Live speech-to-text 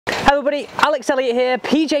Hi everybody, Alex Elliott here,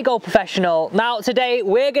 PJ Golf Professional. Now today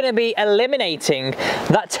we're going to be eliminating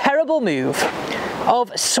that terrible move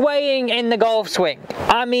of swaying in the golf swing.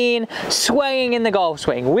 I mean, swaying in the golf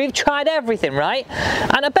swing. We've tried everything, right?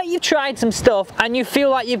 And I bet you've tried some stuff and you feel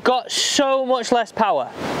like you've got so much less power.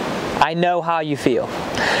 I know how you feel.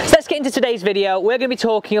 So let's get into today's video. We're going to be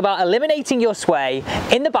talking about eliminating your sway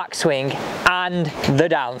in the backswing and the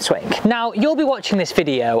downswing. Now, you'll be watching this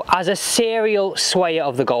video as a serial swayer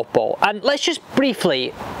of the golf ball. And let's just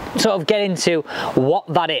briefly sort of get into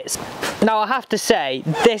what that is. Now, I have to say,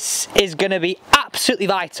 this is going to be absolutely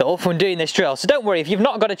vital from doing this drill. So don't worry, if you've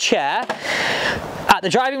not got a chair at the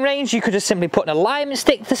driving range, you could just simply put an alignment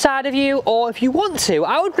stick to the side of you, or if you want to,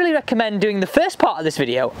 I would really recommend doing the first part of this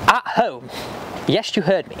video at home. Yes, you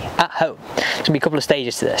heard me, at home. There's going to be a couple of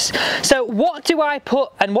stages to this. So what do I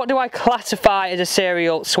put and what do I classify as a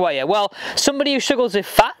serial swayer? Well, somebody who struggles with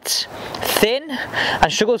fat, thin,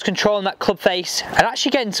 and struggles controlling that club face and actually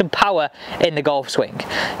getting some power in the golf swing.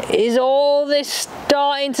 Is all this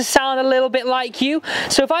starting to sound a little bit like you?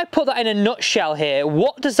 So if I put that in a nutshell here,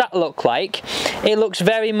 what does that look like? It looks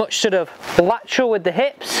very much sort of lateral with the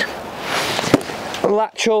hips,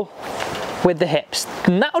 lateral with the hips,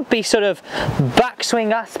 and that would be sort of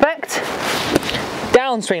backswing aspect,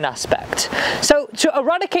 downswing aspect. So to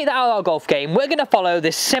eradicate that out of our golf game, we're going to follow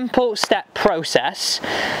this simple step process,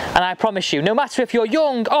 and I promise you, no matter if you're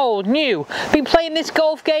young, old, new, been playing this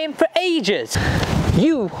golf game for ages,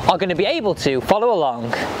 you are going to be able to follow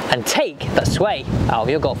along and take that sway out of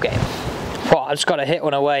your golf game. Well, I just got to hit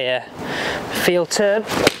one away here. Feel, turn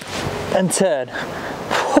and turn.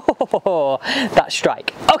 That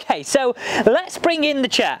strike. Okay, so let's bring in the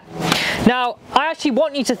chair. Now, I actually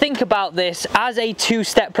want you to think about this as a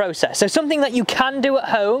two-step process. So something that you can do at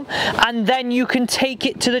home, and then you can take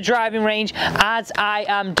it to the driving range as I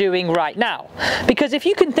am doing right now. Because if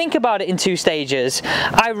you can think about it in two stages,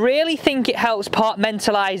 I really think it helps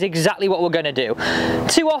compartmentalize exactly what we're going to do.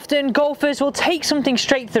 Too often, golfers will take something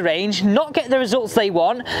straight to the range, not get the results they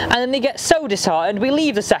want, and then they get so disheartened, we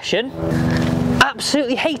leave the session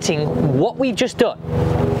absolutely hating what we've just done.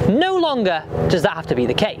 No longer does that have to be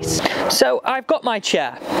the case. So I've got my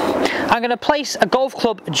chair. I'm going to place a golf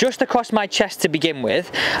club just across my chest to begin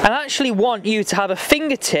with, and I actually want you to have a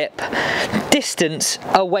fingertip distance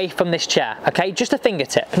away from this chair, okay? Just a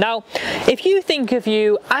fingertip. Now, if you think of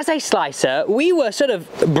you as a slicer, we were sort of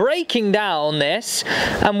breaking down this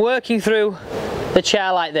and working through the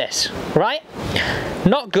chair like this, right?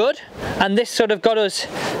 Not good, and this sort of got us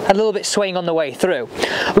a little bit swaying on the way through.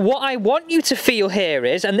 What I want you to feel here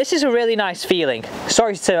is, and this is a really nice feeling,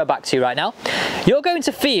 sorry to turn my back to you right now, you're going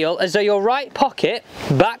to feel as though your right pocket,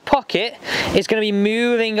 back pocket, is going to be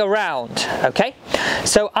moving around, okay?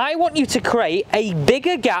 So I want you to create a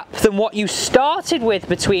bigger gap than what you started with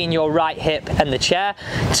between your right hip and the chair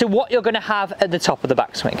to what you're going to have at the top of the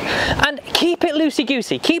backswing. And keep it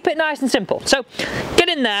loosey-goosey, keep it nice and simple. So get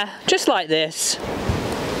in there, just like this.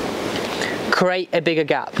 Create a bigger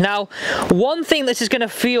gap. Now, one thing this is going to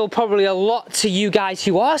feel probably a lot to you guys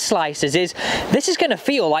who are slicers is this is going to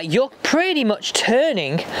feel like you're pretty much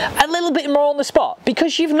turning a little bit more on the spot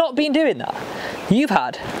because you've not been doing that. You've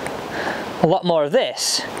had a lot more of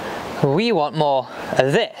this. We want more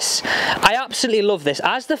of this. I absolutely love this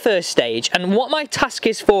as the first stage, and what my task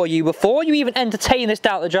is for you before you even entertain this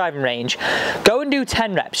down at the driving range, go and do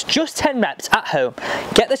 10 reps, just 10 reps at home.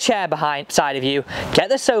 Get the chair beside of you, get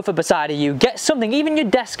the sofa beside of you, get something, even your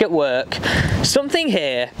desk at work, something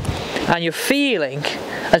here, and you're feeling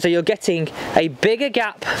as though you're getting a bigger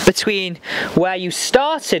gap between where you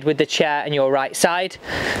started with the chair and your right side,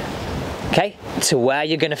 okay, to where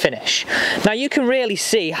you're going to finish. Now you can really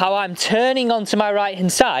see how I'm turning onto my right hand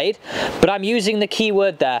side, but I'm using the key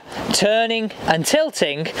word there, turning and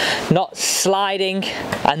tilting, not sliding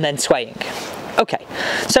and then swaying. Okay,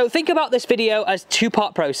 so think about this video as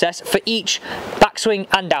two-part process for each backswing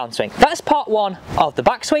and downswing. That's part one of the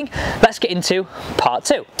backswing. Let's get into part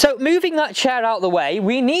two. So moving that chair out of the way,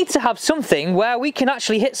 we need to have something where we can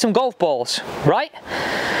actually hit some golf balls, right?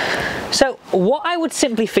 So what I would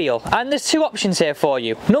simply feel, and there's two options here for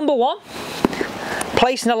you. Number one,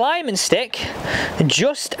 place an alignment stick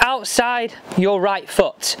just outside your right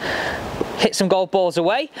foot. Hit some golf balls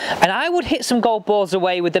away, and I would hit some golf balls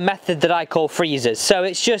away with the method that I call freezers. So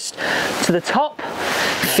it's just to the top,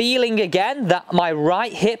 feeling again that my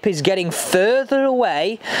right hip is getting further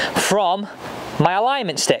away from my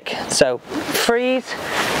alignment stick. So freeze,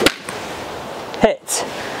 hit.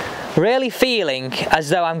 Really feeling as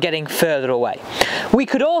though I'm getting further away. We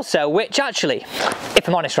could also, which actually, if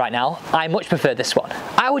I'm honest right now, I much prefer this one.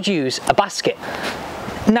 I would use a basket.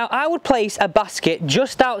 Now I would place a basket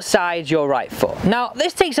just outside your right foot. Now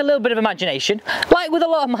this takes a little bit of imagination, like with a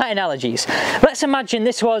lot of my analogies. Let's imagine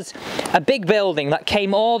this was a big building that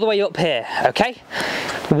came all the way up here, okay?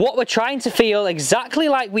 What we're trying to feel, exactly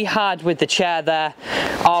like we had with the chair there,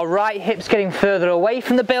 our right hip's getting further away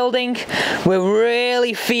from the building. We're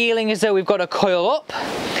really feeling as though we've got to coil up.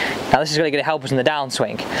 Now this is really going to help us in the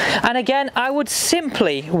downswing. And again, I would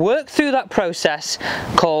simply work through that process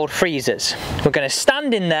called freezers. We're going to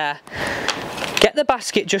stand in there, get the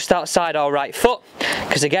basket just outside our right foot,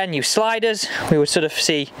 because again, you sliders, we would sort of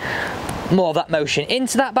see more of that motion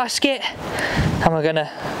into that basket, and we're going to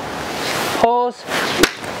pause,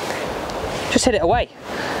 just hit it away,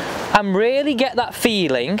 and really get that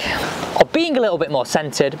feeling of being a little bit more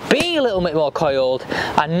centered, being a little bit more coiled,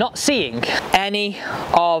 and not seeing any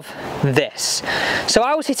of this. So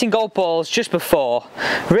I was hitting golf balls just before,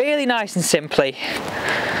 really nice and simply.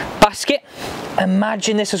 Basket,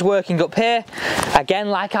 imagine this was working up here. Again,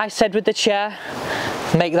 like I said with the chair,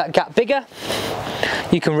 make that gap bigger.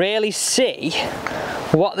 You can really see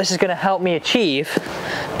what this is going to help me achieve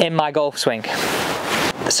in my golf swing.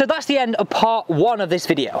 So that's the end of part 1 of this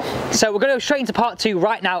video. So we're going to go straight into part 2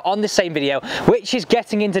 right now on the same video, which is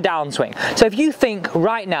getting into downswing. So if you think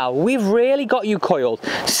right now we've really got you coiled,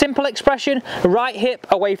 simple expression, right hip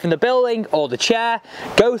away from the building or the chair,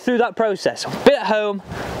 go through that process, a bit at home,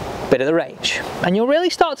 bit at the range, and you'll really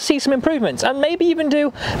start to see some improvements, and maybe even do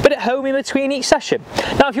a bit at home in between each session.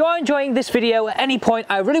 Now if you are enjoying this video at any point,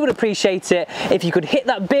 I really would appreciate it if you could hit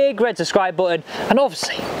that big red subscribe button and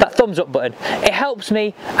obviously that thumbs up button. It helps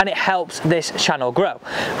me and it helps this channel grow.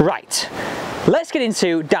 Right, let's get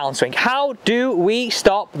into downswing. How do we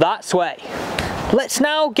stop that sway? Let's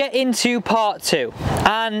now get into part 2,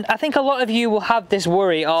 and I think a lot of you will have this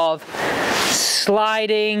worry of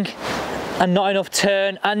sliding and not enough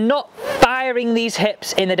turn and not firing these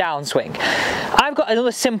hips in the downswing. I've got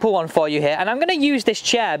another simple one for you here, and I'm going to use this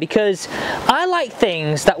chair because I like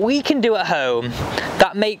things that we can do at home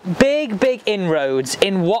that make big inroads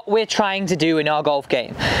in what we're trying to do in our golf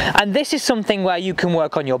game. And this is something where you can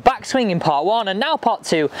work on your backswing in part 1 and now part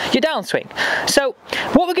 2, your downswing. So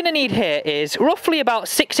what we're going to need here is roughly about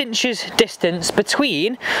 6 inches distance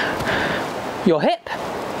between your hip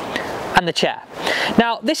and the chair.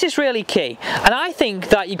 Now this is really key, and I think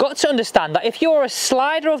that you've got to understand that if you're a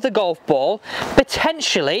slider of the golf ball,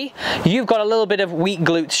 potentially you've got a little bit of weak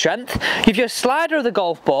glute strength. If you're a slider of the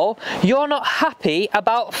golf ball, you're not happy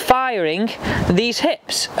about firing these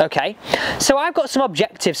hips, okay? So I've got some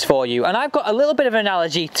objectives for you, and I've got a little bit of an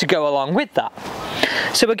analogy to go along with that.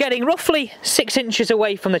 So we're getting roughly 6 inches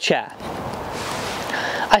away from the chair.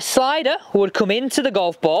 A slider would come into the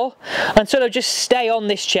golf ball and sort of just stay on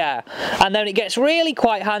this chair, and then it gets really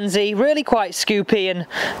quite handsy, really quite scoopy, and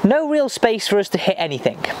no real space for us to hit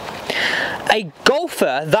anything. A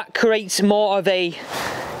golfer that creates more of a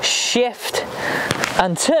shift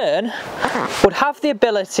and turn would have the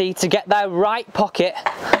ability to get their right pocket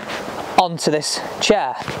onto this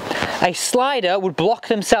chair. A slider would block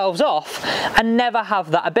themselves off and never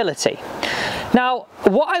have that ability. Now,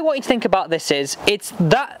 what I want you to think about this is, it's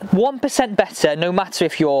that 1% better no matter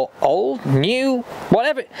if you're old, new,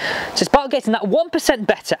 whatever. So it's about getting that 1%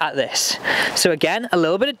 better at this. So again, a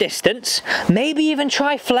little bit of distance, maybe even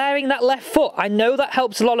try flaring that left foot. I know that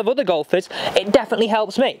helps a lot of other golfers, it definitely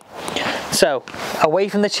helps me. So, away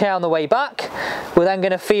from the chair on the way back, we're then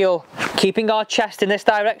going to feel keeping our chest in this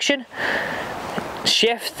direction,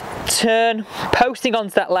 shift, turn, posting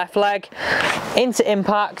onto that left leg, into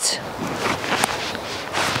impact,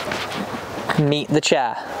 meet the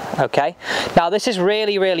chair. Okay, now this is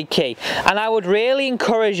really key, and I would really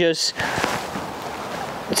encourage us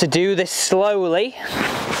to do this slowly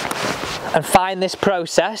and find this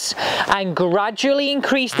process and gradually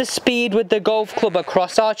increase the speed with the golf club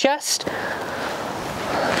across our chest.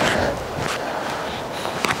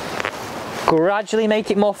 Gradually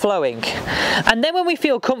make it more flowing, and then when we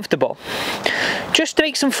feel comfortable, just to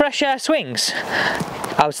make some fresh air swings.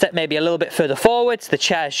 I would step maybe a little bit further forwards, the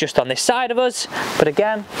chair's just on this side of us, but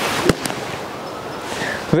again,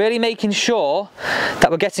 really making sure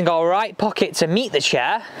that we're getting our right pocket to meet the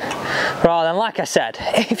chair, rather than, like I said,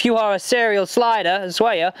 if you are a serial slider, a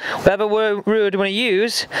swayer, whatever word we want to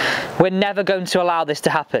use, we're never going to allow this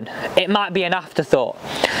to happen. It might be an afterthought.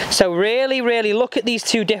 So really look at these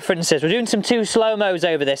two differences. We're doing some 2 slow-mos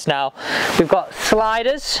over this now. We've got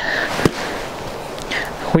sliders,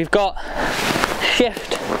 we've got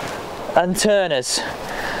shift and turners,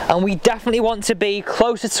 and we definitely want to be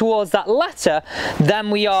closer towards that latter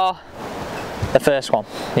than we are the first one,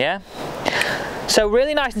 yeah? So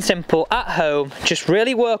really nice and simple at home, just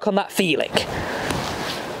really work on that feeling.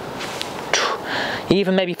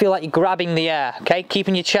 Even maybe feel like you're grabbing the air, okay?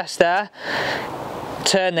 Keeping your chest there.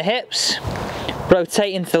 Turn the hips,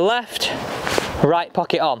 rotate into the left, right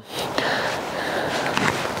pocket on.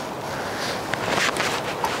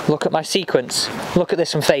 Look at my sequence. Look at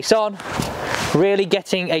this from face on. Really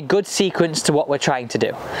getting a good sequence to what we're trying to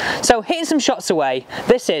do. So hitting some shots away,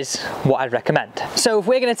 this is what I'd recommend. So if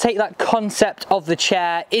we're going to take that concept of the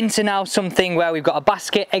chair into now something where we've got a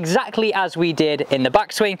basket exactly as we did in the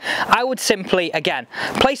backswing, I would simply, again,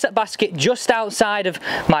 place that basket just outside of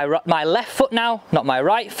my left foot now, not my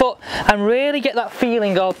right foot, and really get that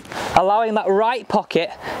feeling of allowing that right pocket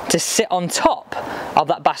to sit on top of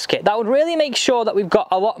that basket. That would really make sure that we've got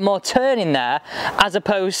a lot more turn in there as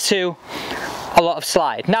opposed to a lot of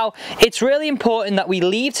slide. Now, it's really important that we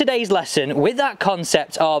leave today's lesson with that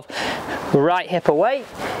concept of right hip away,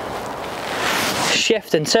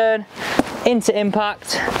 shift and turn, into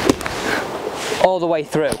impact, all the way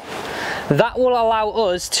through. That will allow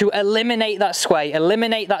us to eliminate that sway,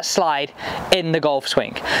 eliminate that slide in the golf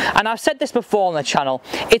swing. And I've said this before on the channel,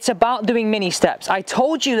 it's about doing mini steps. I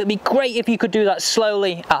told you that'd be great if you could do that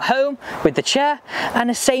slowly at home with the chair, and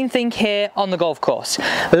the same thing here on the golf course.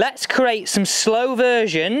 Let's create some slow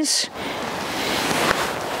versions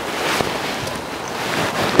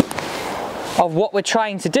of what we're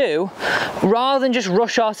trying to do rather than just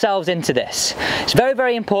rush ourselves into this. It's very,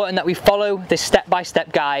 very important that we follow this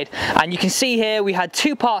step-by-step guide, and you can see here we had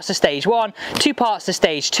 2 parts to stage 1, 2 parts to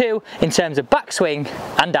stage 2 in terms of backswing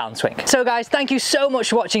and downswing. So guys, thank you so much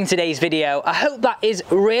for watching today's video. I hope that is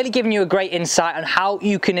really giving you a great insight on how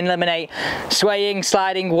you can eliminate swaying,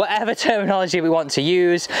 sliding, whatever terminology we want to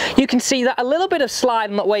use. You can see that a little bit of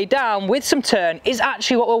slide on the way down with some turn is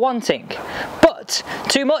actually what we're wanting. But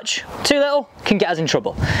too much, too little can get us in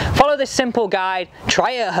trouble. Follow this simple guide,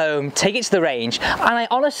 try it at home, take it to the range, and I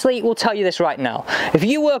honestly will tell you this right now. If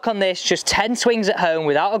you work on this just 10 swings at home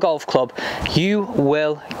without a golf club, you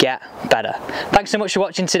will get better. Thanks so much for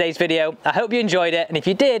watching today's video. I hope you enjoyed it, and if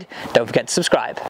you did, don't forget to subscribe.